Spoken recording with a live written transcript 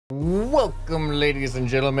Welcome, ladies and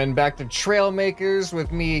gentlemen, back to Trailmakers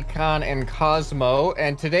with me, Khan, and Cosmo.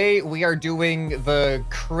 And today we are doing the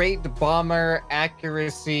Crate Bomber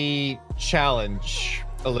Accuracy Challenge,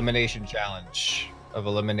 Elimination Challenge of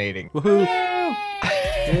eliminating. Woohoo!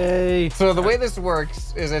 Yay! So the way this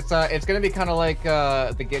works is it's gonna be kind of like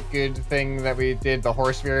the Get Good thing that we did, the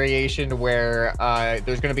horse variation, where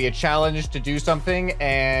there's gonna be a challenge to do something,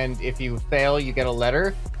 and if you fail, you get a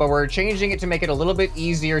letter. But we're changing it to make it a little bit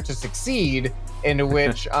easier to succeed, in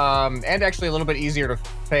which and actually a little bit easier to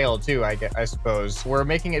fail too. I suppose we're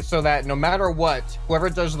making it so that no matter what, whoever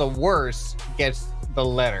does the worst gets the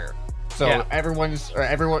letter. So yeah.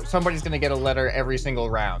 Somebody's gonna get a letter every single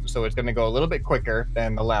round. So it's gonna go a little bit quicker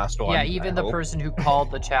than the last one. Yeah, even the person who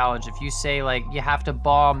called the challenge, if you say like you have to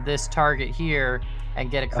bomb this target here and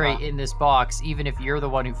get a crate in this box, even if you're the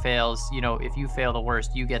one who fails, you know, if you fail the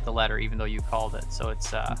worst, you get the letter even though you called it. So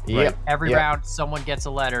it's every round someone gets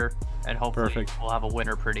a letter, and hopefully we'll have a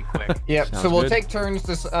winner pretty quick. Yep. So we'll take turns.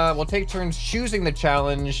 We'll take turns choosing the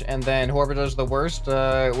challenge, and then whoever does the worst,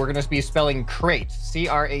 we're gonna be spelling crate,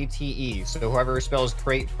 C-R-A-T-E. So whoever spells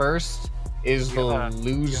crate first is the loser. Do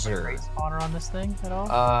you have a crate spawner on this thing at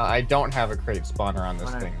all? I don't have a crate spawner on this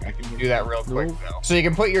thing. I can do that real quick though. So you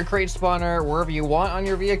can put your crate spawner wherever you want on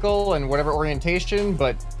your vehicle and whatever orientation,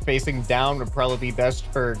 but facing down would probably be best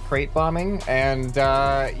for crate bombing. And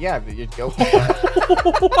yeah, you go.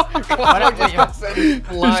 Just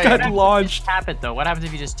got launched. Tap it though. What happens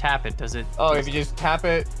if you just tap it? Does it? Oh, if you just tap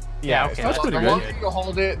it. Yeah, okay. That's pretty the good. longer you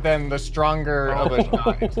hold it, then the stronger of a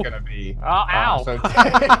shot it's gonna be. Oh, ow! So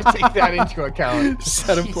take that into account.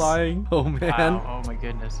 Instead of flying. Oh man. Wow. Oh my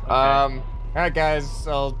goodness. Okay. All right, guys.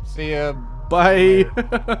 I'll see you. Bye.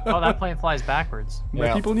 Oh, that plane flies backwards.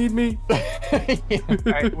 My people need me. All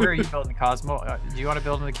right, where are you building, Cosmo? Do you want to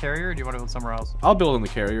build in the carrier, or do you want to build somewhere else? I'll build in the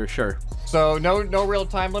carrier, sure. So no real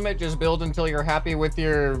time limit. Just build until you're happy with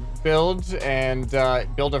your build, and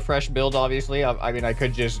build a fresh build. Obviously, I mean I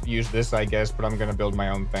could just use this, I guess, but I'm gonna build my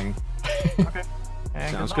own thing. Okay.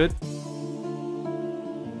 Sounds good.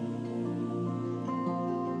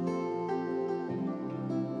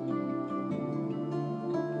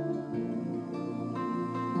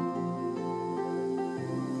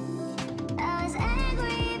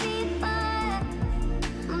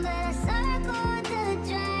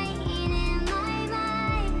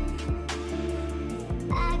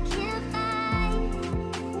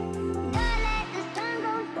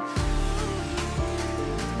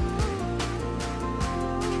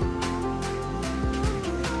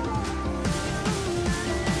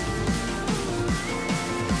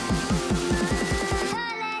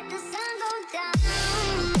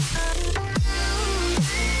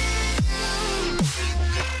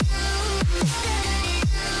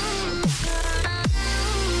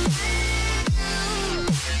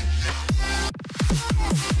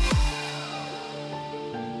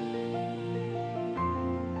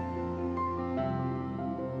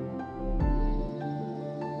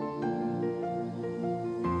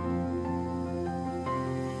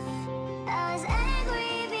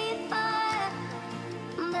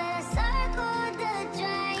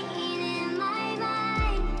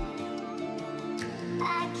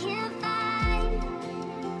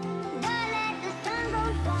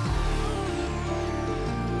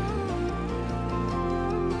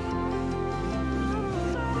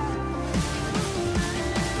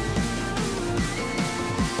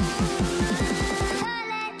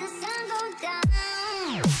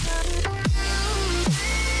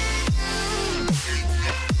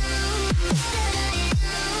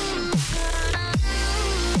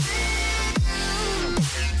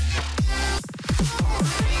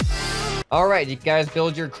 All right, you guys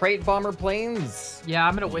build your crate bomber planes. Yeah,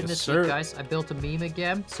 I'm gonna win this week, guys. I built a meme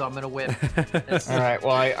again, so I'm gonna win. All right.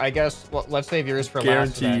 Well, I guess let's save yours for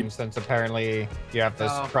last then, since apparently you have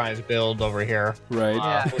this surprise build over here. Right.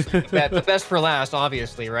 Yeah. The best for last,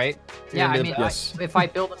 obviously, right? Yeah, I mean, if I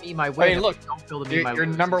build a meme, I win. Hey, look, don't build a meme, I you're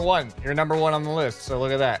lose. number one. You're number one on the list. So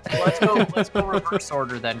look at that. Well, let's go reverse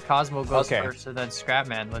order then. Cosmo goes first, and then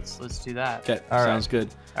Scrapman. Let's do that. Okay. Sounds good.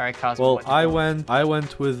 All right, Cosmo. Well, I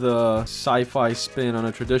went with a sci-fi spin on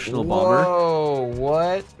a traditional bomber. Whoa,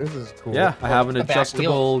 what? This is cool. Yeah, I have an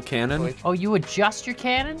adjustable cannon. Oh, you adjust your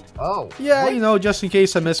cannon? Oh. Yeah, you know, just in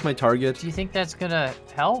case I miss my target. Do you think that's gonna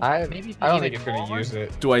help? Maybe I don't think it's gonna use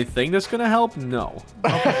it. Do I think that's gonna help? No.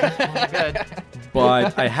 Okay, good.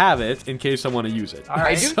 But I have it in case I want to use it. All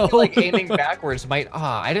right, I do feel like aiming backwards might.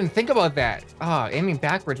 I didn't think about that. Aiming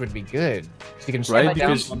backwards would be good. So you can slow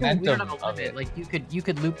down momentum. Like you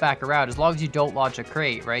could loop back around as long as you don't launch a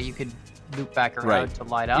crate, right? You could loop back around Right. to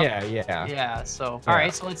light up. Yeah, yeah. Yeah. So all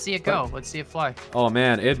right, so let's see it go. Let's see it fly. Oh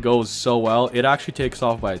man, it goes so well. It actually takes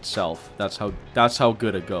off by itself. That's how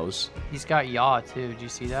good it goes. He's got yaw too. Did you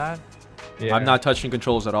see that? Yeah. I'm not touching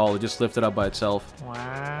controls at all. It just lifted up by itself. Wow.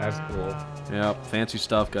 That's cool. Yep, fancy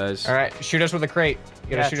stuff, guys. All right, shoot us with a crate.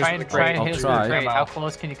 You gotta shoot try us with a and try crate. and hit us with try. a crate. How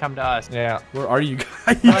close can you come to us? Yeah. Where are you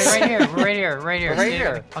guys? Like right here. We're right here. Right here. Right Stay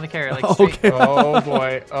here. on the carrier. Like straight. Okay. Oh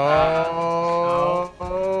boy. Oh.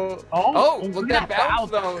 Oh. Look at that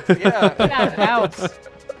bounce though. Yeah. Look at that bounce.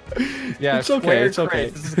 Yeah. It's okay, square it's okay.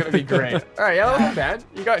 crate. This is gonna be great. All right. Yeah, that wasn't bad.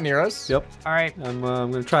 You got near us. Yep. All right. I'm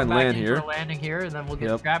gonna try and Back land in here. for a landing here, and then we'll get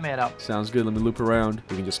Yep. Scrapman up. Sounds good. Let me loop around.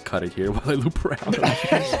 We can just cut it here while I loop around.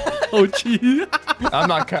 Oh, gee. I'm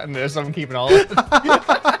not cutting this. I'm keeping all of it.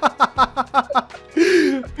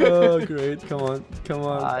 Oh, great. Come on. Come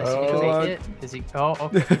on. Is he Come gonna on. make it? Is he? Oh,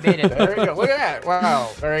 okay. He made it. There we go. Look at that. Wow.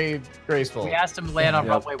 Very graceful. We asked him to land on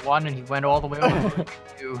Yep. runway 1, and he went all the way over to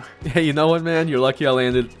 2. Hey, you know what, man? You're lucky I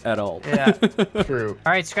landed at all. Yeah. True.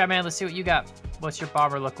 All right, Scrapman, let's see what you got. What's your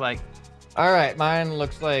bomber look like? All right. Mine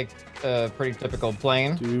looks like a pretty typical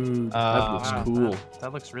plane. Dude, that looks Wow, cool.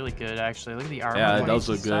 That looks really good, actually. Look at the armor. Yeah, it plates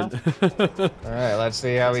does and look stuff. good. All right. Let's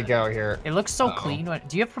see how we go here. It looks so clean.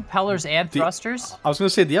 Do you have propellers and thrusters? I was gonna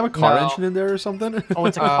say, do you have a car No. engine in there or something? Oh,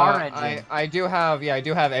 it's a car engine. I do have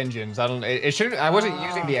engines. I don't. It shouldn't. I wasn't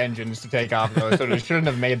using the engines to take off though, so it shouldn't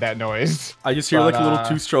have made that noise. I just hear But, like a little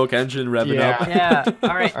two-stroke engine revving yeah. up. Yeah.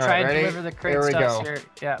 All right, All try right, and ready? deliver the crate Here we stuff go. here.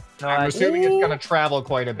 Yeah. No, I'm assuming it's gonna travel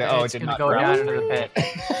quite a bit. Oh, it it's did gonna not go travel. down into the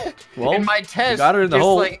pit. Well, in my test, got her in the just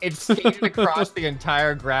hole. like it skated across the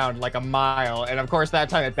entire ground like a mile, and of course that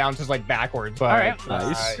time it bounces like backwards. But All right.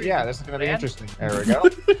 Nice. yeah, this is gonna be Man. interesting. There we go.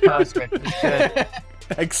 That's good.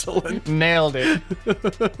 Excellent. Nailed it.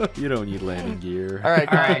 You don't need landing gear. All right,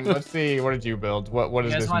 All right. Colin, let's see. What did you build? What You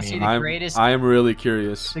does guys this wanna see mean? the greatest- I am really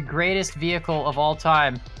curious. The greatest vehicle of all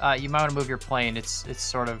time. You might want to move your plane. It's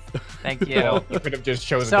sort of. Thank you. Well, you could have just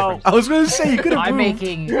chosen So- different. I was gonna say you could have I'm moved.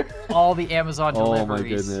 making all the Amazon Oh my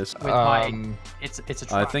deliveries. goodness. With my, Um, it's a I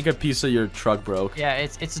truck. think a piece of your truck broke. Yeah,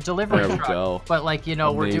 it's a delivery There we truck. go. But like we're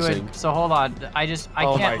doing. Amazing. So hold on. I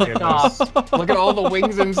oh can't my lift it off. goodness! Look at all the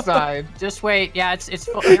wings inside. Just wait. Yeah, it's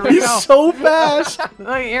full. Here we He's go. so fast.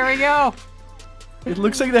 Look, here we go. It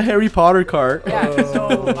looks like the Harry Potter cart. Yeah.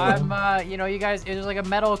 So I'm you guys. It was like a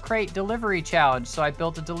metal crate delivery challenge. So I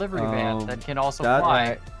built a delivery van that can also that-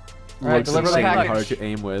 fly. All right, Looks deliver the insanely package. hard to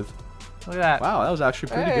aim with. Look at that. Wow, that was actually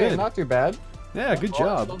pretty Hey, good. not too bad. Yeah, good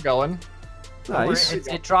Still job. going. Nice.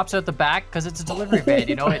 It drops out the back because it's a delivery van.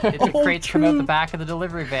 The crates come out the back of the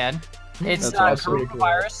delivery van. It's That's awesome.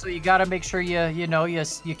 coronavirus, so you gotta make sure you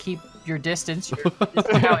keep your distance. This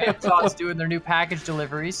is how Amazon's doing their new package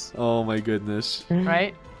deliveries, Oh my goodness.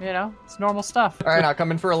 right? It's normal stuff. All right, now come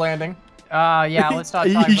in for a landing. Yeah, let's not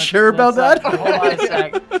Are talk you about sure about that? Hold on a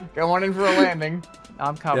sec. Go on in for a landing.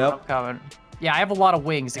 I'm coming. Yep. I'm coming. Yeah, I have a lot of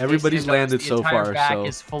wings. In case you Everybody's didn't notice, landed the so entire far, back so-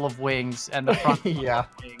 is full of wings, and the front is full Yeah. of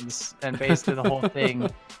wings, and basically the whole thing.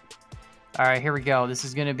 All right, here we go. This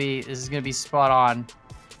is gonna be spot on.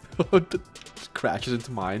 Crashes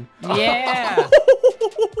into mine. Yeah.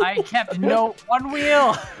 I kept one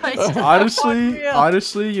wheel. I still have one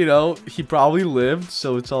Honestly, wheel. he probably lived,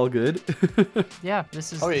 so it's all good. Yeah,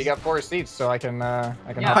 this is. Oh, you got 4 seats, so I can Yeah,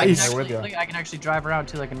 hop in Nice. there with you. I can actually drive around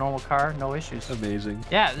too like a normal car, no issues. Amazing.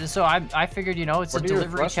 Yeah, so I figured it's What a are your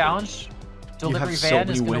delivery thrusters? challenge. You Delivery have so van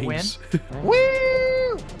many is gonna wings.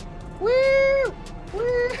 Woo! Woo!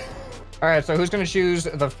 Woo! All right, so who's gonna choose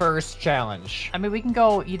the first challenge? I mean, we can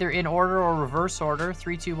go either in order or reverse order,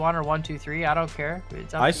 3, 2, 1, or 1, 2, 3. I don't care.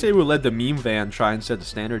 It's up I to say we'll let the meme van try and set the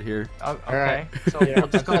standard here. Oh, okay, right. so Yeah, we'll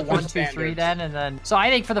just go that's 1, the 2, 3 standards. then, and then. So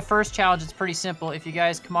I think for the first challenge, it's pretty simple. If you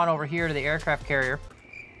guys come on over here to the aircraft carrier,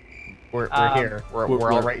 We're here. We're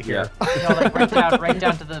we're- all right here. like right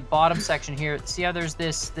down to the bottom section here. See how there's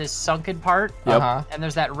this sunken part, Yep. Uh-huh. and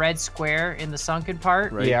there's that red square in the sunken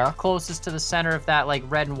part. Right. Yeah. Closest to the center of that like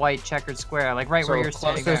red and white checkered square, like right So where you're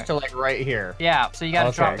sitting. closest There. to like right here. Yeah, so you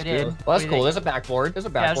gotta drop it in. Well, What that's do you cool. think? There's a backboard. There's a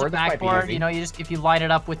Yeah, there's a backboard. This might be backboard. easy. You just if you line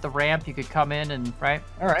it up with the ramp, you could come in and right.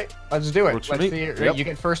 All right, let's do it. Works for Let's me. see. Yep. You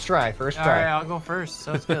get first try. First All right, try. I'll go first.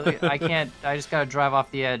 So it's good. I can't. I just gotta drive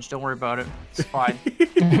off the edge. Don't worry about it. It's fine.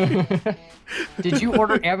 Did you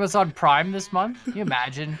order Amazon Prime this month? Can you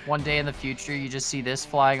imagine one day in the future you just see this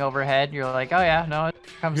flying overhead? You're like, oh yeah, no, it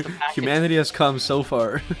comes the package. Humanity has come so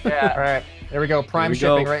far. Yeah. All right, there we go. Prime we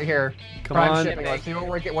shipping go. right here. Come Prime on. shipping. Let's see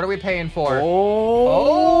what are we paying for?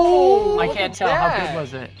 Oh, I can't tell. How good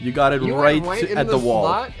was it? You got it You right, went into at the wall.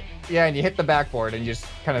 slot? Yeah, and you hit the backboard and you just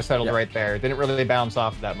kind of settled Yeah. right there. Didn't really bounce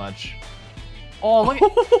off that much. Oh, look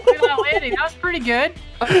at that landing. That was pretty good.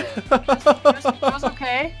 That was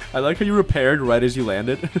okay. I like how you repaired right as you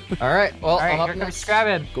landed. All right. Well, All right, I'm here up comes next.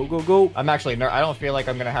 Scrapman. Go, go, go. I'm actually. I don't feel like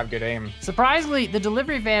I'm gonna have good aim. Surprisingly, the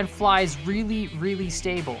delivery van flies really, really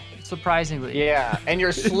stable. Surprisingly. Yeah, and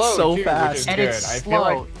you're slow so too, fast. which is And good. it's I feel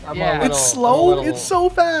like slow. I'm Yeah. a little, It's slow. I'm a little- It's so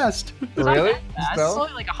fast. Really? That's So?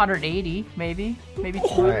 only like 180, maybe 200.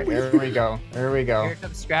 All right, here we go. Here we go. Here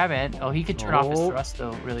comes Scrapman. Oh, he could turn off his thrust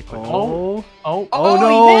though really quick. Oh. Oh, Oh,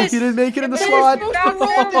 no, he missed. he didn't make it in the He slot. missed. Down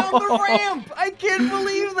the ramp! I can't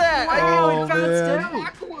believe that! Oh, man.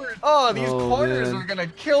 Backwards. Oh, these Oh, corners man. are gonna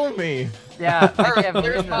kill me. Yeah, I All right, can't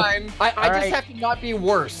there's believe it. mine. I All just right. have to not be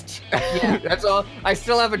worst. Yeah. That's all. I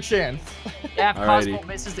still have a chance. Yeah, if Alrighty. Cosmo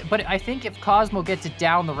misses it, but I think if Cosmo gets it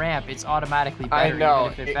down the ramp, it's automatically I better. know.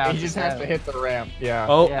 Even if it He bounces just has to out. hit the ramp. Yeah.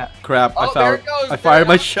 Oh, Yeah. crap. Oh, there it goes. I fired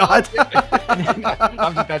my There it shot.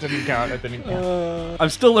 That didn't count. That didn't count. I'm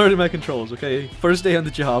still learning my controls, okay? First day on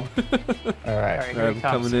the job. All right. All right, here Alright, he I'm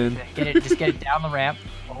comes. coming in. Just get it down the ramp.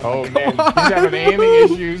 Oh my man, God. he's having aiming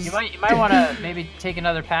issues. You might want to maybe take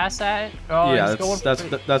another pass at it. Oh, Yeah, he's going for that's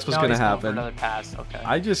it. what's No, gonna he's going for happen. another pass. Okay.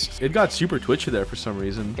 It got super twitchy there for some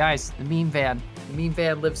reason. Guys, the meme van. The meme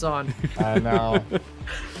van lives on. I know.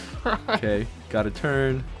 Okay, got a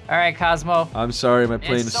turn. All right, Cosmo. I'm sorry, my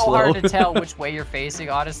plane It's is so slow. hard to tell which way you're facing,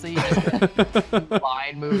 honestly. You just got a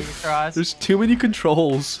line moving across. There's too many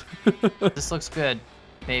controls. This looks good.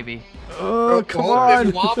 Maybe. Oh, come He's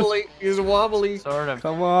on. wobbly. He's wobbly. Sort of.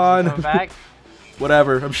 Come Coming on. back.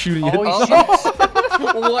 Whatever, I'm shooting it. Oh,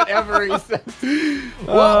 shit. Whatever he says.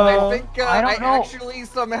 Well, I think I don't know. actually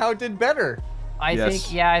somehow did better. I Yes.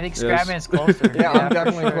 think Yes. Scrapman is closer. Yeah, I'm for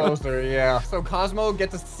definitely sure. closer. Yeah. So Cosmo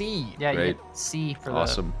gets a C. Yeah, you Great. get C for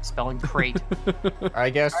Awesome. the spelling crate. I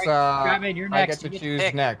guess All right, Scrapman, you're I next. get to You get to choose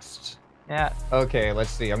pick. next. Yeah. Okay, let's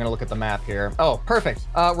see. I'm gonna look at the map here. Oh, perfect.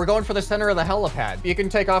 We're going for the center of the helipad. You can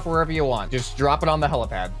take off wherever you want. Just drop it on the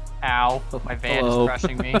helipad. Ow. My van Hello. is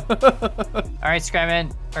crushing me. All right,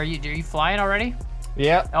 Scrapman. Are you flying already?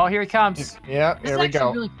 Yep. Oh, here he comes. Yep. This Here is we actually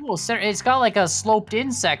go. really cool. It's got like a sloped in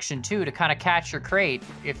section too to kind of catch your crate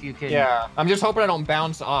if you can. Yeah. I'm just hoping I don't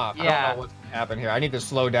bounce off. I Yeah. don't know what's gonna happen here. I need to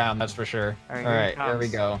slow down. That's for sure. All right, All here, right. it Here we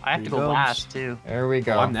comes. go. I have to Here go he comes. last too. There we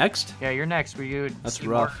go. Oh, I'm next? Yeah, you're next. Were you? That's see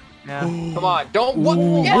rough. more? Yeah. Come on. Don't. What?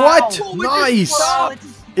 Ooh, Yeah. what? Oh, Nice. stop.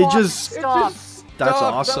 It just... Stop. That's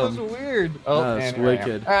Stop. awesome. That was weird. Oh, That's and here I am.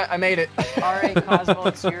 wicked. All right, I made it. All right, Cosmo,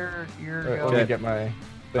 it's your Let go. me get my.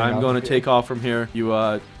 thing I'm off going to here. take off from here. You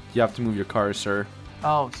have to move your car, sir.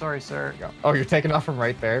 Oh, sorry, sir. There you go. Oh, you're taking off from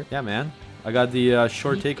right there. Yeah, man. I got the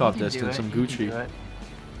short You takeoff can do distance. it, I'm you can do Gucci. it.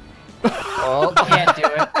 Oh. You can't do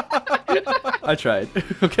it. I tried.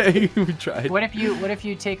 Okay, we tried. What if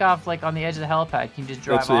you take off like on the edge of the helipad? Can you just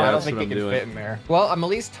drive That's off? yeah, I don't that's think what you I'm can doing. fit in there. Well, I'm at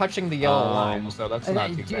least touching the yellow Um, line, so that's not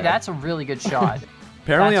too Dude, bad. that's a really good shot.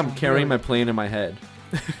 Apparently, That's I'm carrying really- my plane in my head.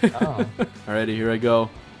 Oh. Alrighty, here I go.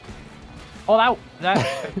 Oh, that.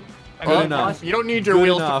 I Good mean, enough. You don't need your Good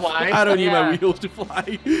wheels enough. to fly. I don't need my Yeah. wheels to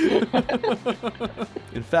fly.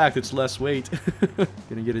 In fact, it's less weight.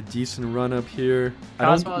 Gonna get a decent run up here. I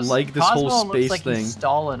don't Cosmo's- like this Cosmo whole looks space like thing. He's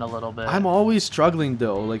stalling a little bit. I'm always struggling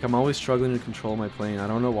though. Like I'm always struggling to control my plane. I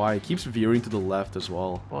don't know why. It keeps veering to the left as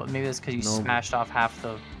well. Well, maybe that's because you No. smashed off half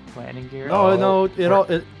the landing gear. No, Oh, no,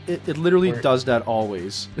 it literally where- does that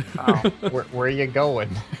always. Oh. Where are you going?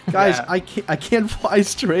 Guys, Yeah. I can't fly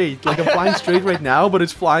straight. Like I'm flying straight right now, but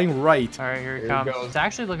it's flying right. All right, here Here it it comes. goes. It's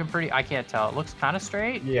actually looking pretty. I can't tell. It looks kind of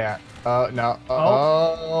straight. Yeah. No.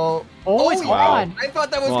 Oh, it's yeah. on. I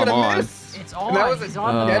thought that was Well, I'm gonna on. miss. It's And that on. was He's a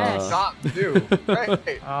on the dead edge. shot too.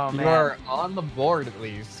 Right. Oh, You man. are on the board at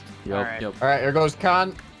least. Yep, Alright. yep. All right, here goes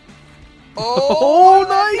Khan. Oh,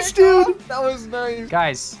 that nice, takeoff! dude. That was nice.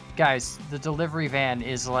 Guys, the delivery van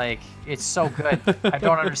is like, it's so good. I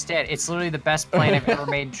don't understand. It's literally the best plane I've ever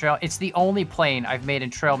made in Trail. It's the only plane I've made in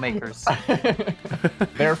Trailmakers.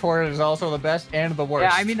 Therefore, it is also the best and the worst.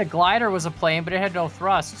 Yeah, I mean the glider was a plane, but it had no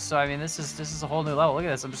thrust. So I mean, this is a whole new level. Look at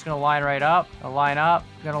this. I'm just gonna line right up. Gonna line up.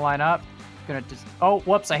 Gonna just. Oh,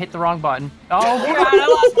 whoops! I hit the wrong button. Oh God! I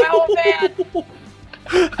lost my whole van.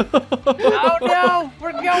 Oh no!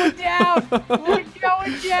 We're going down. We're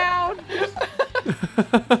going down.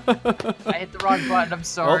 I hit the wrong button. I'm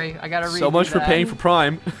sorry. I gotta redo So much for that. paying for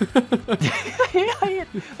Prime.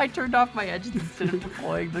 I turned off my engine instead of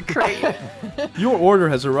deploying the crate. Your order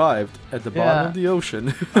has arrived at the bottom Yeah. of the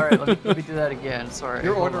ocean. All right, let me do that again. Sorry.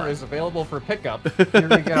 Your hold order on. is available for pickup. Here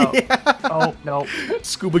we go. Oh no.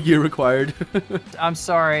 Scuba gear required. I'm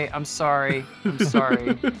sorry.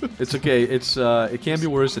 It's okay. It can be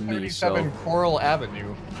worse than me. 37 So Coral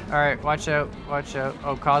Avenue. All right, watch out.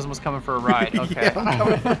 Oh, Cosmo's coming for a ride. Okay. Yeah,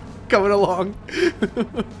 I'm coming along.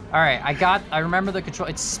 All right, I remember the control.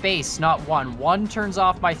 It's space, not one. One turns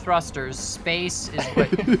off my thrusters. Space is what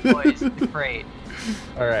deploys the crate.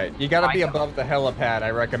 All right, you gotta be above the helipad. I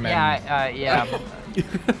recommend. Yeah.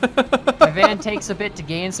 My van takes a bit to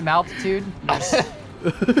gain some altitude.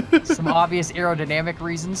 There's some obvious aerodynamic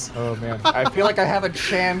reasons. Oh man, I feel like I have a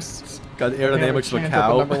chance. Got aerodynamics of a At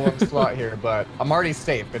cow. the #1 slot here, but I'm already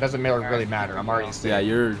safe. It doesn't really matter. I'm already safe. Yeah,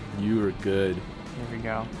 you are good. Here we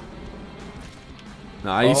go.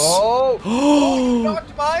 Nice. Oh, you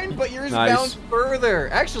knocked mine, but yours bounced further.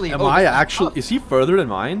 Actually, is he further than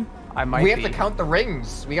mine? I might. We have to count the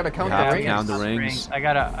rings. We gotta count the rings. Count the rings. I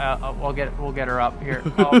gotta. We'll get her up here.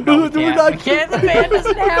 Oh no, we can't. We can't. The van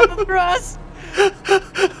doesn't have the thrust.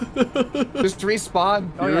 Just respawn.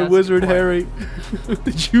 You're a wizard, Harry.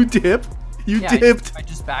 Did you dip? You dipped. I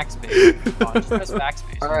just backspace. Just press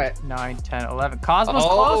backspace. All right. 9, 10, 11. Cosmo's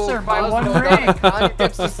closer by 1 ring. Cosmo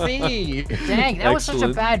gets to see. Dang, that was such a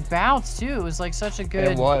bad bounce too. It was like such a good.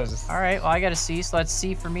 It was. All right, well I got a C, so that's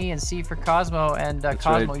C for me and C for Cosmo. And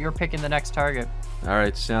Cosmo, you're picking the next target. All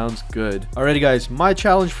right, sounds good. Alrighty, guys, my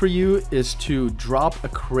challenge for you is to drop a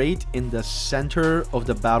crate in the center of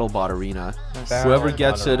the BattleBot arena. Whoever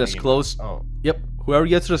gets it as close. Yep. Whoever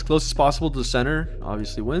gets it as close as possible to the center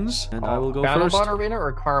obviously wins, and I will go first. BattleBot arena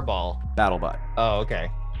or Carball? BattleBot. Oh,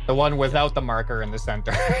 okay. The one without the marker in the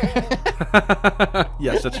center.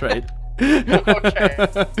 Yes, that's right.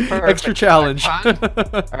 Okay. Extra challenge. All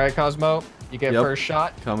right, Cosmo, you get first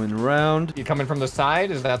shot. Coming around. You coming from the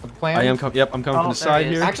side? Is that the plan? I am. Yep, I'm coming from the side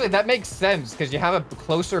here. Actually, that makes sense because you have a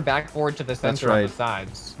closer backboard to the center on the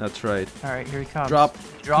sides. That's right. All right, here he comes. Drop.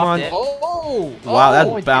 Come on. It. Oh! Wow,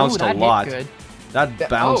 that bounced a lot. Good. That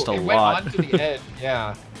bounced a lot. It went onto the edge.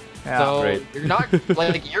 Yeah. So you're not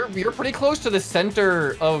like you're pretty close to the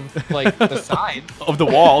center of like the side of the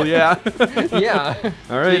wall. Yeah. Yeah.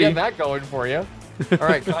 All right. So you get that going for you. All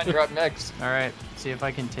right, Con, you're up next. All right. See if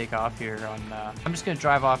I can take off here on. I'm just gonna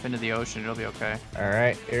drive off into the ocean. It'll be okay. All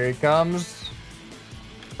right, here he comes.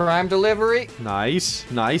 Prime delivery. Nice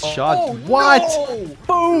shot. What? No!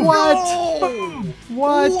 Boom! What? No! Boom!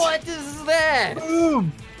 What? What is that?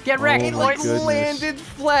 Boom! Get wrecked, It boys. landed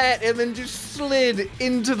flat and then just slid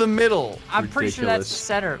into the middle. I'm pretty sure that's the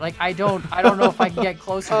center. Like I don't know if I can get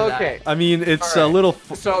closer to that. Okay. I mean, it's a little.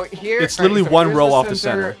 So here, it's literally one row off the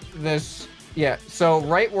center. So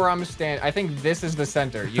right where I'm standing, I think this is the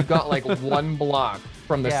center. You've got like one block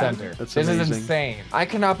from the center. That's this amazing. is insane. I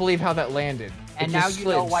cannot believe how that landed. And now you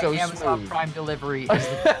know why Amazon Prime delivery is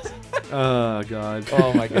the best. Oh god.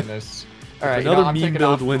 Oh my goodness. All right, another meme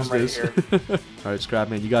build wins this. All right,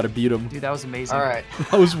 Scrapman, you gotta beat him. Dude, that was amazing. All right.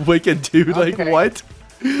 That was wicked, dude. Like what?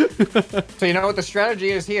 So you know what the strategy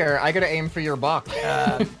is here? I gotta aim for your box.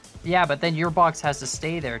 Yeah, but then your box has to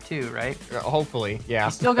stay there too, right? Hopefully, yeah.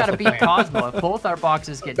 You still gotta beat Cosmo. If both our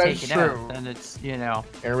boxes get That's taken true. out, then it's, you know.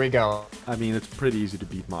 Here we go. I mean, it's pretty easy to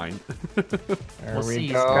beat mine. We'll see.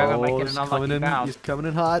 Scrapman might get an unlucky bounce. He's coming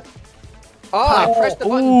in hot. Oh, I pressed the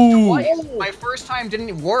button twice. My first time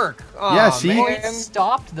didn't work. Oh, Yeah, see? Oh, it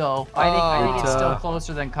stopped though. I think it's still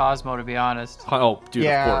closer than Cosmo, to be honest. Oh, dude,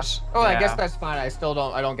 of course. Oh, I guess that's fine. I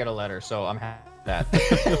don't get a letter, so I'm happy with that.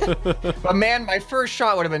 But man, my first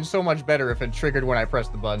shot would have been so much better if it triggered when I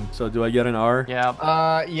pressed the button. So do I get an R?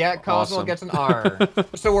 Yeah. Yeah, Cosmo gets an R.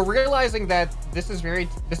 So we're realizing that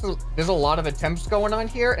there's a lot of attempts going on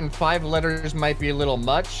here, and 5 letters might be a little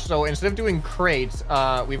much. So instead of doing crate,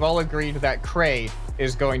 we've all agreed that cray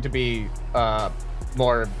is going to be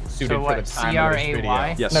more suited for the time of this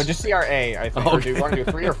video. Yes. No, just CRA, I think. Okay. Or do you want to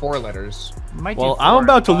do 3 or 4 letters? Well, I'm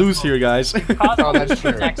about to lose here, guys. Oh, that's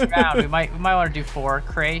true. Next round, we might want to do 4.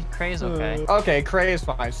 Cray is okay. Okay, cray is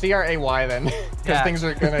fine. CRAY then, because things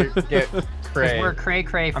are gonna get cray. We're cray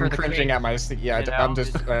for I'm the cringing crate. at my seat. Yeah, I'm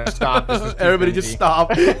just stop. This is Everybody, just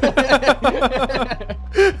stop.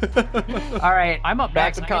 All right, I'm up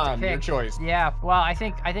Back next. to I get Con, to pick. your choice. Yeah, well, I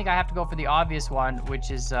think I have to go for the obvious one,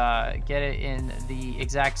 which is get it in the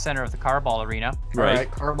exact center of the carball arena. All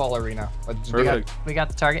right, carball arena. Perfect. We got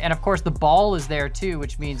the target, and of course the ball is there too,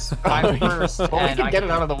 which means I'm first. Well, we and can I get it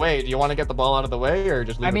out of the way. Do you want to get the ball out of the way, or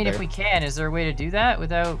just leave it there? if we can, is there a way to do that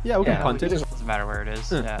without? Yeah, we can punt it. Doesn't matter where it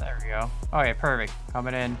is. Yeah, there we go. Okay, perfect.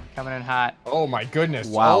 Coming in hot. Oh my goodness.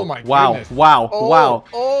 Wow. Oh my wow. goodness. Wow. Oh, wow.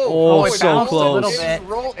 Oh, it so bounced close. a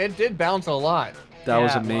little bit. It did bounce a lot. That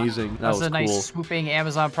was amazing. That was a cool. nice swooping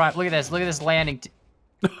Amazon Prime. Look at this. Look at this landing.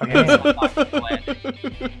 Okay,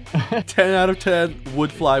 10 out of 10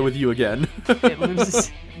 would fly with you again. It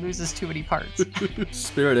loses too many parts.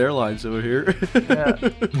 Spirit Airlines over here. Yeah.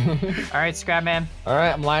 All right, Scrapman. All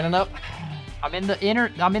right, I'm lining up. I'm in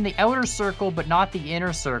the outer circle, but not the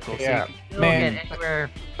inner circle. Yeah, so you can man. get anywhere.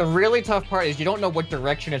 The really tough part is you don't know what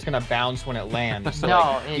direction it's gonna bounce when it lands. So, No,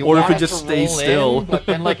 like, you or if want it just to stays roll still. in, but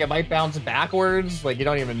then like it might bounce backwards. Like you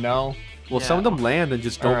don't even know. Well, Yeah. some of them land and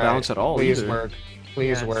just don't Alright, bounce at all Please either. work.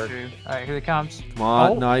 Please Yeah, work. All right, here it comes. Come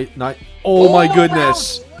on, Oh. night. Oh my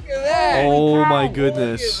goodness. Bounce! Look at that! Oh my Look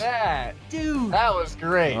goodness. at that! Dude. That was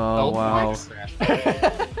great. Oh, wow.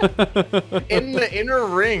 In the inner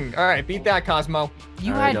ring. All right, beat that, Cosmo.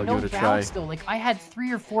 You Alright, had I'll no give it a bounce try. though. Like I had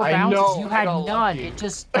 3 or 4 I bounces. know, You I had got none. lucky. It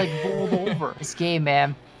just like rolled over. This game,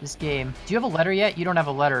 man. This game. Do you have a letter yet? You don't have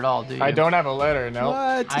a letter at all, do you? I don't have a letter, no.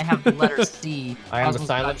 What? I have the letter C. I am the Cosmo's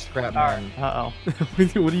silent got- scrap Alright, man. Uh-oh.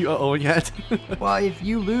 What are you uh-ohing at? Well, if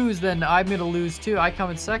you lose, then I'm gonna lose too. I come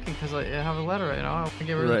in second because I have a letter. You know, I want to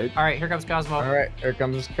get rid of it. Right. All right, here comes Cosmo. All right, here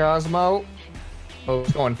comes Cosmo. Oh,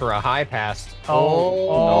 it's going for a high pass.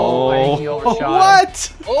 Oh, I think he overshot it.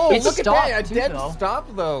 What? Oh, It look at stopped, that! A too, dead though.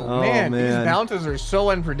 stop, though. Oh, man, these man. bounces are so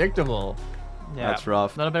unpredictable. Yeah, That's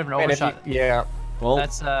rough. a little bit of an Man, if you- overshot. yeah. Well,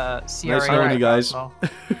 That's CRA. nice knowing you guys.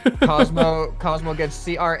 Cosmo. Cosmo gets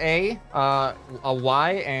CRA, a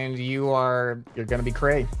Y, and you're gonna be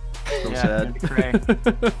Cray. so Yeah, sad. Cray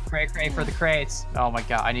for the crates. Oh my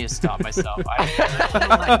god, I need to stop myself.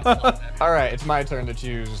 All right, it's my turn to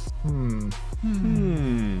choose.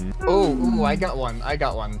 Oh, I got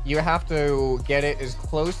one. You have to get it as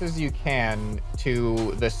close as you can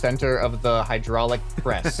to the center of the hydraulic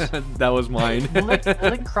press. That was mine. will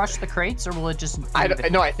it crush the crates or will it just?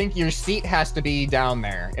 No, I think your seat has to be down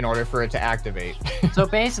there in order for it to activate. So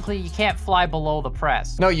basically, you can't fly below the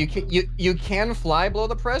press. No, you can fly below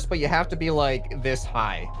the press, but you have to be like this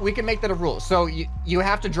high. We can make that a rule. So you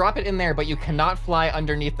have to drop it in there, but you cannot fly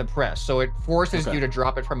underneath the press. So it forces you to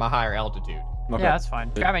drop it from a higher altitude. Okay. Yeah, that's fine.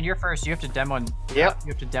 Scrapman, you're first. You have to demo. Yep.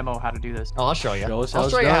 You have to demo how to do this. Oh, I'll show you. Show us how I'll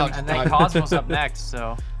it's show you how done. it's And then done. Cosmo's up next.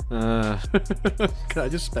 So. Can I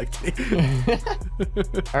just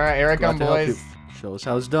spectate? All right, here I come, Glad to help you. boys. Show us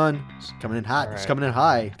how it's done. It's coming in hot. It's Alright. coming in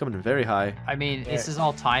high. It's coming in very high. I mean, this is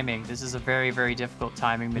all timing. This is a very, very difficult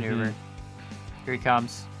timing maneuver. Here he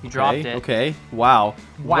comes. He dropped it. Okay. Wow.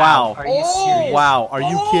 Wow. Are you serious? Wow. Are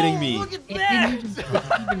you kidding me? Look at It that!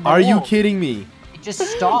 didn't even Are you roll. kidding me? It just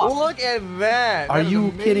stopped. Look at that! Are That is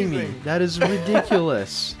you kidding me? amazing. That is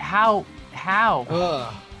ridiculous. How? Ugh.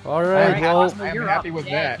 All All right. right, Well, Cosmo, I'm you're happy up. with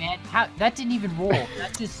Yeah, that. Man, that didn't even roll.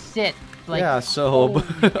 That just sit. Like, yeah. So holy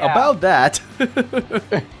cow. about that.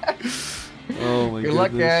 Oh my Good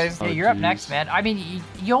luck, goodness. guys. Oh, Hey, you're up geez. next, man. I mean,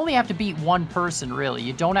 you only have to beat one person, really.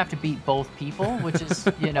 You don't have to beat both people, which is,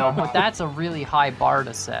 but that's a really high bar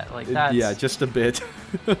to set. Like that's. Yeah, just a bit.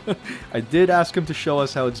 I did ask him to show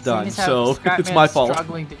us how it's done, Seeing as how so it's Scrapman's my fault.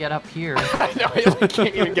 Struggling to get up here. I know, I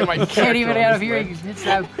can't even get my Can't even character out on of this here. ledge. It's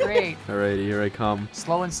out great. Alrighty, here I come.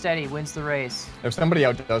 Slow and steady wins the race. If somebody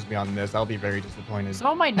outdoes me on this, I'll be very disappointed.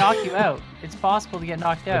 Someone might knock you out. It's possible to get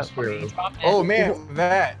knocked out. That's true. Okay, you dropped it. Oh man,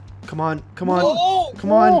 that. Come on, come on, Oh,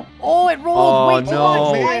 come on. Oh, it rolled. Oh, Wait,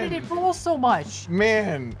 no. Why did it roll so much?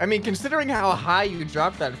 man. I mean, considering how high you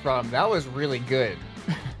dropped that from, that was really good.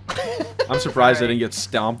 I'm surprised I Alright. didn't get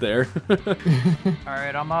stomped there. All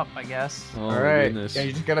right, I'm up, I guess. Oh All my right. goodness. Yeah,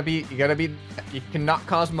 you can knock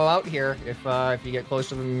Cosmo out here if you get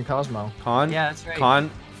closer than Cosmo. Con, Yeah, that's right.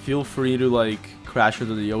 Con, feel free to like crash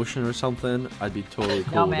into the ocean or something. I'd be totally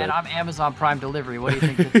cool No, with man, it. I'm Amazon Prime delivery. What do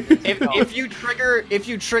you think? This is? If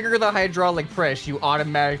you trigger the hydraulic press, you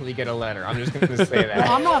automatically get a letter. I'm just gonna say that.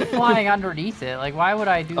 Well, I'm not flying underneath it. Like, why would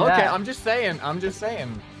I do that? Okay, I'm just saying.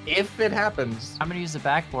 If it happens, I'm gonna use the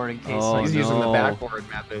backboard in case Oh, like, he's using the no. backboard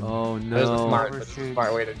method. Oh That's the no. that's the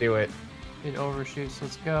smart way to do it. it overshoots.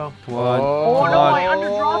 Let's go. Come on. Oh, come no, on. I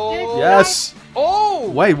underdropped it. Yes. Oh!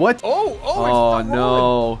 Wait, what? Oh! Oh It's still rolling.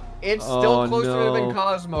 no. It's Oh, still closer no. than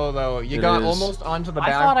Cosmo, though. You It got is. almost onto the I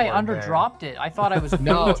backboard. thought I there. underdropped it. I thought I was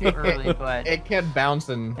No, too early, but it kept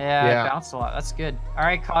bouncing. yeah, it bounced a lot. That's good. All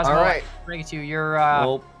right, Cosmo. All right. Bring it to you. You're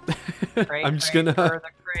Well, crate, I'm just crate gonna. for the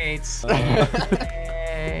crates.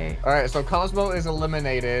 Hey. All right, so Cosmo is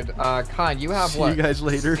eliminated. Con, you have See what? you guys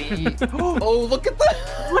later. Oh, look at that!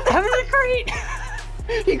 What happened to the crate?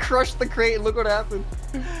 He crushed the crate. Look what happened.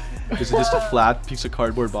 Is it just a flat piece of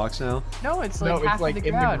cardboard box now? No, it's like No, half it's like in the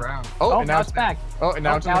in ground. the ground. Oh, and now it's back. Oh, and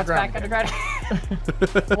now Oh, it's now in the it's ground. back again. underground.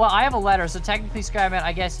 Well, I have a letter, so technically, Scrapman,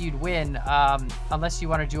 I guess you'd win, unless you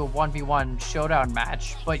want to do a 1v1 showdown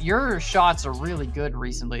match. But your shots are really good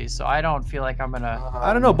recently, so I don't feel like I'm gonna...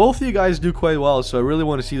 I don't know. Both of you guys do quite well, so I really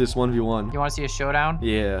want to see this 1v1. You want to see a showdown?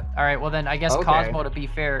 Yeah. All right, well then, I guess Cosmo, to be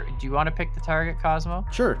fair, do you want to pick the target, Cosmo?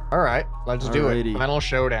 Sure. All right, let's do it. Final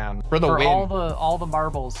showdown for the win. All the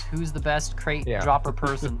marbles, who's the best crate dropper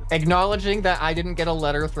person? Acknowledging that I didn't get a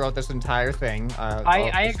letter throughout this entire thing.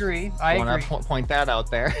 I agree. I agree. Point that out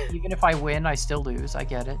there. Even if I win, I still lose. I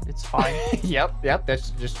get it. It's fine. Yep.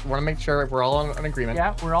 That's just want to make sure we're all on an agreement.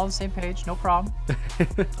 Yeah, we're all on the same page. No problem.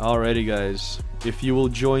 Alrighty, guys. If you will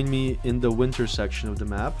join me in the winter section of the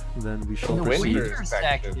map, then we shall proceed. Winter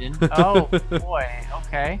section? Oh, boy.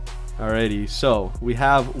 Okay. Alrighty, so we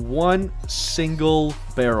have one single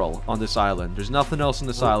barrel on this island. There's nothing else on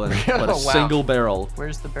this island but a single barrel.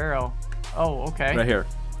 Where's the barrel? Oh, okay. Right here.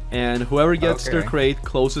 And whoever gets their crate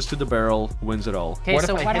closest to the barrel wins it all. Okay,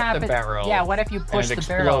 so what happens? Yeah, what if you push the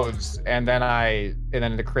barrel? And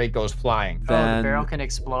then the crate goes flying. Then... Oh, the barrel can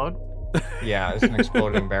explode? Yeah, it's an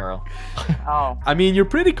exploding barrel. Oh. I mean, you're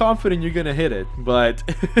pretty confident you're gonna hit it, but...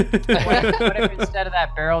 what if instead of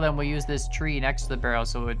that barrel, then we use this tree next to the barrel,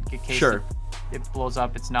 so in case it blows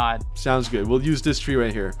up, it's not... Sounds good. We'll use this tree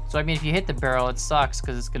right here. So, I mean, if you hit the barrel, it sucks,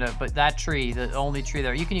 because it's gonna... But that tree, the only tree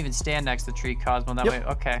there, you can even stand next to the tree, Cosmo, that way...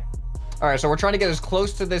 Okay. All right, so we're trying to get as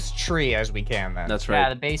close to this tree as we can, then. That's right. Yeah,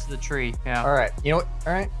 the base of the tree. Yeah. All right. You know what?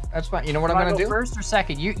 All right, that's fine. You know what I'm gonna do? First or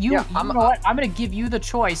second? You know what? I'm gonna give you the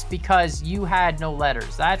choice because you had no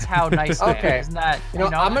letters. That's how nice. Okay. Isn't that? You know,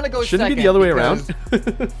 I'm gonna go. Shouldn't second it be the other way around?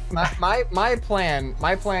 my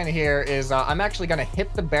plan here is I'm actually gonna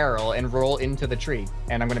hit the barrel and roll into the tree,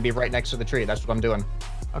 and I'm gonna be right next to the tree. That's what I'm doing.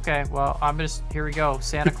 Okay, well, here we go.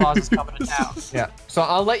 Santa Claus is coming to town. Yeah. So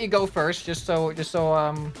I'll let you go first, just so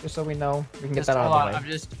we know we can get that out of the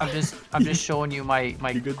way. I'm just showing you my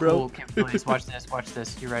cool capabilities. Watch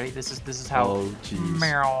this. You ready? This is how. Oh, jeez.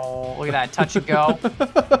 Meow. Look at that, touch and go.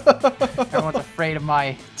 Everyone's afraid of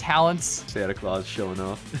my talents. Santa Claus showing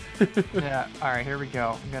off. Yeah. All right, here we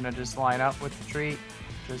go. I'm gonna just line up with the tree.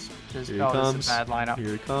 Just. Here oh, comes. this is a bad lineup.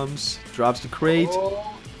 Here it comes. Drops the crate.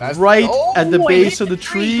 That's right at the base of the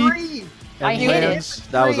tree. I hit it.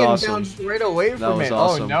 That was awesome. Straight away from it.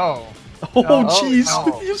 Awesome. Oh no. Oh jeez!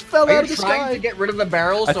 No. He just fell out of the sky. Are you trying to get rid of the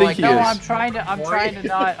barrel? I think he is. No, I'm trying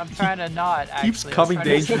to not. Actually, keeps coming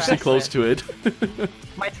dangerously close to it.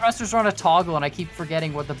 My thrusters are on a toggle, and I keep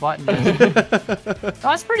forgetting what the button is.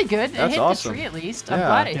 That's pretty good. That's it hit awesome. the tree at least. Yeah. I'm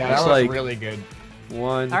glad it hit. That was really good.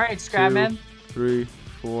 1, all right, Scrapman. 2, 3,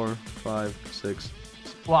 4, 5, 6.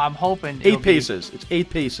 Well, I'm hoping 8 paces. It's 8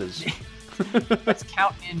 paces. Let's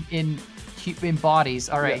count in bodies.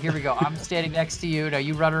 All right, here we go. I'm standing next to you. Now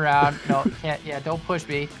you run around. No, can't. Yeah, don't push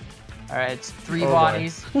me. All right, it's 3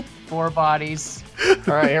 bodies, 4 bodies.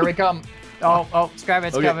 All right, here we come. Oh,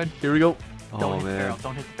 Scrapman's coming. Here we go. Don't hit man. the barrel.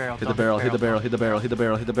 Don't hit the barrel. Hit the barrel. Hit the barrel. Hit the barrel. Hit the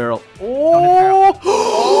barrel. Hit the barrel. Oh!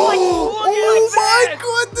 Oh my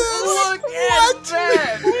goodness!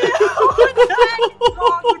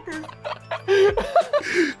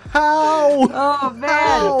 How? Oh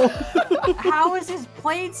man! How is his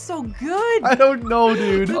plane so good? I don't know,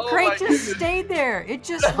 dude. The crate just stayed there. It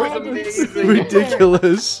just landed.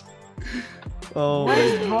 Ridiculous. Oh, what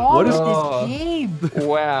is wrong with this game?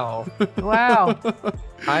 Wow. Wow.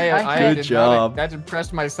 I good job. That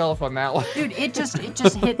impressed myself on that one. Dude, it just hit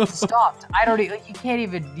stopped. I don't even. You can't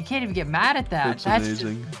even get mad at that. That's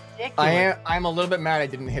amazing. Just ridiculous. I'm a little bit mad I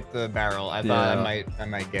didn't hit the barrel. I thought I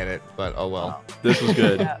might get it, but oh well. This was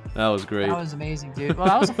good. That was great. That was amazing, dude. Well,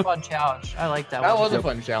 that was a fun challenge. I like that. That was a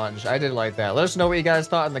fun challenge. I did like that. Let us know what you guys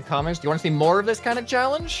thought in the comments. Do you want to see more of this kind of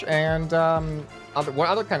challenge? And what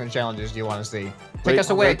other kind of challenges do you want to see? Take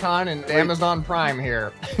us away, Con, and Amazon Prime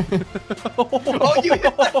here. Oh, you hit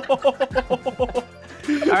that. All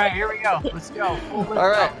right, here we go. Let's go. All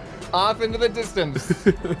right, off into the distance.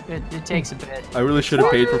 It takes a bit. I really should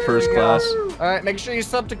have paid for first class. All right, make sure you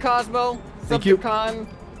sub to Cosmo, sub to Con,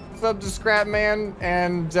 sub to Scrapman,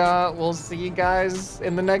 and we'll see you guys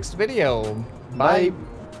in the next video. Bye.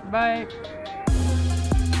 Bye.